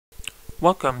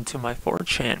Welcome to my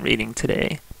 4chan reading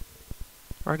today.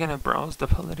 We're gonna browse the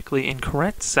politically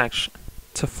incorrect section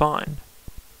to find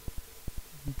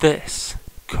this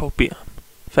copium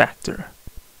factor.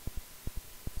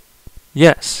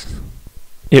 Yes,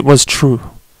 it was true.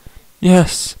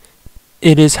 Yes,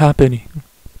 it is happening.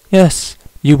 Yes,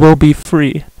 you will be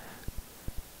free.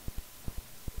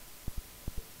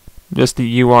 Just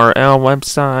the URL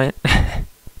website.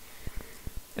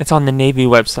 It's on the Navy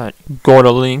website. Go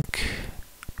to link.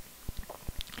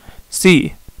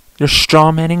 C. You're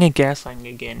strawmanning and gaslighting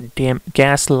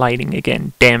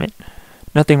again. Damn it.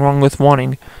 Nothing wrong with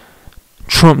wanting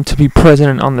Trump to be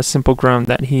president on the simple ground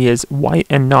that he is white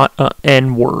and not a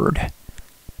N-word.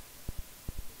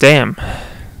 Damn.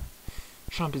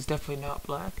 Trump is definitely not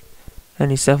black. And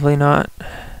he's definitely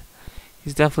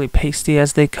pasty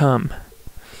as they come.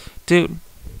 Dude.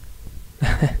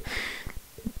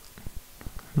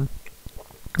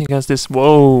 Because this,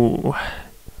 whoa,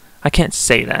 I can't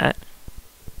say that.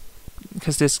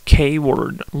 Because this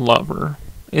K-word lover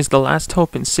is the last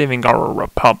hope in saving our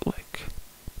republic.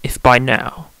 If by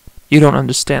now you don't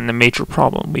understand the major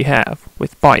problem we have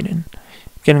with Biden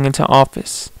getting into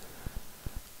office.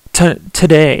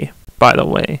 Today, by the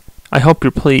way, I hope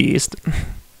you're pleased.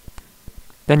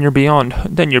 Then you're beyond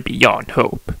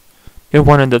hope. You're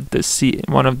one of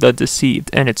the deceived,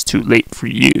 and it's too late for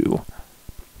you.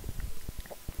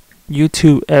 You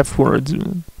two F-words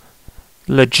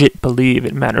legit believe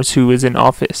it matters who is in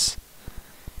office.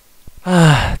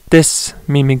 This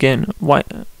meme again.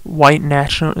 White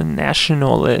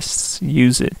nationalists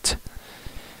use it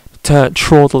to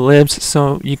troll the libs.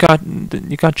 So you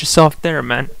got yourself there,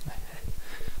 man.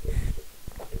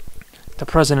 The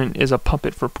president is a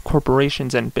puppet for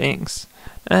corporations and banks.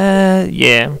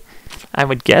 Yeah, I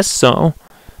would guess so.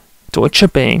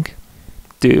 Deutsche Bank,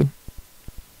 dude.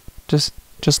 Just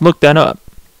look that up.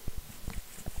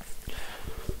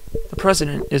 The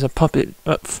president is a puppet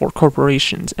for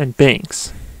corporations and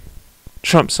banks.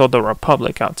 Trump sold the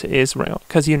republic out to Israel,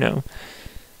 because, you know,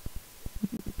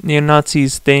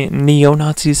 neo-Nazis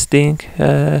think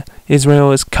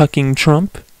Israel is cucking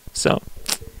Trump. So,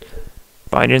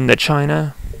 Biden to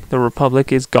China, the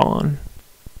republic is gone.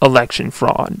 Election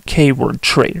fraud, K-word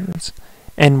traitors,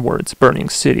 N-words burning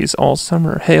cities all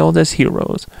summer hailed as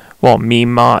heroes, while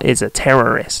Mima is a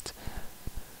terrorist.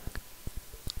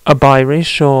 A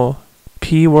biracial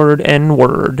P-word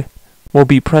N-word will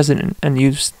be president, and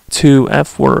you two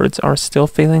F-words are still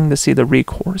failing to see the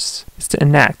recourse is to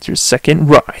enact your second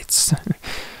rights.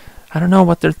 I don't know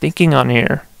what they're thinking on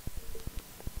here.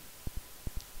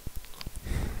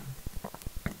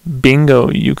 Bingo,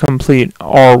 you complete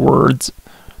R-words.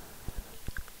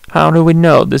 How do we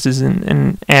know this is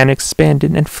an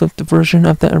expanded and flipped version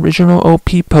of the original OP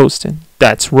posted?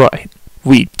 That's right,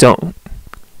 we don't.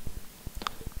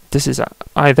 This is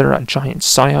either a giant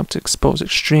psyop to expose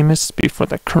extremists before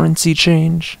the currency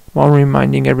change, while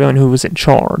reminding everyone who was in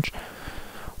charge,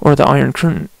 or the Iron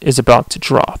Curtain is about to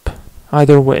drop.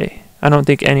 Either way, I don't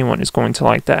think anyone is going to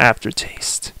like the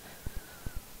aftertaste.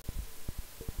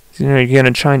 You know, you're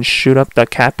gonna try and shoot up the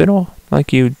Capitol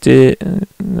like you did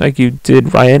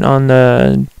riot on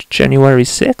the January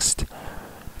 6th?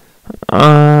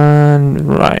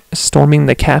 Right, storming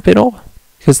the Capitol?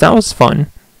 Because that was fun.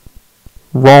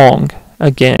 Wrong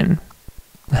again.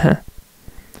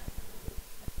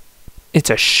 It's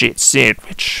a shit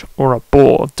sandwich or a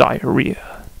bowl of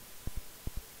diarrhea.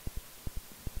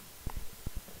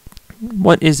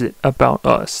 What is it about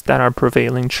us that our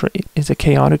prevailing trait is a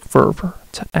chaotic fervor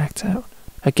to act out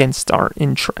against our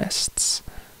interests?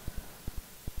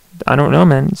 I don't know,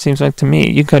 man. It seems like to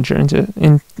me you got your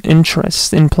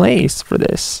interests in place for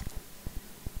this.